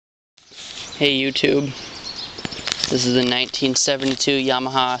Hey YouTube, this is the 1972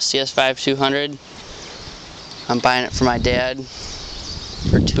 Yamaha CS5 200. I'm buying it for my dad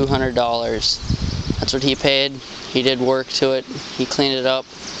for $200. That's what he paid. He did work to it, he cleaned it up,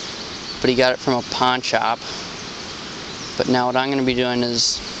 but he got it from a pawn shop. But now what I'm going to be doing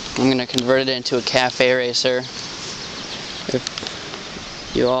is I'm going to convert it into a cafe racer.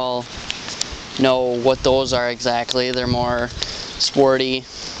 If you all know what those are exactly, they're more sporty.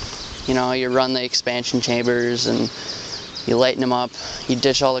 You know, you run the expansion chambers and you lighten them up, you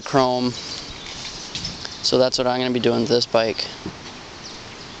ditch all the chrome. So that's what I'm going to be doing with this bike.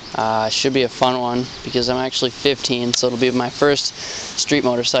 Should be a fun one because I'm actually 15, so it'll be my first street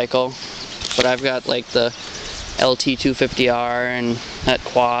motorcycle. But I've got like the LT250R and that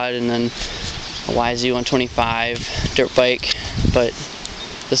quad, and then a YZ125 dirt bike. But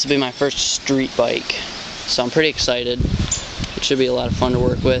this will be my first street bike, so I'm pretty excited. It should be a lot of fun to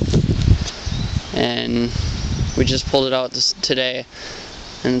work with. And we just pulled it out today,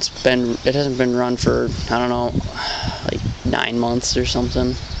 and it hasn't been run for, I don't know, like 9 months or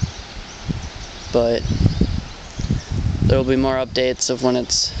something. But there will be more updates of when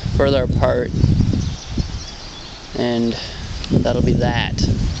it's further apart, and that'll be that.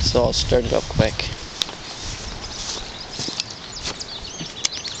 So I'll start it up quick.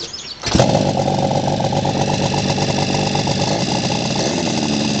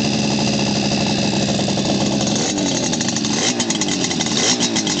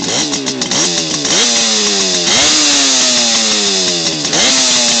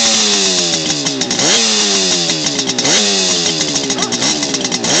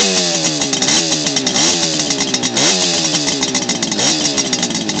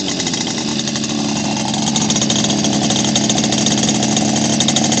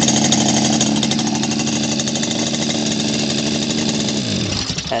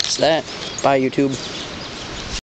 That's that. Bye, YouTube.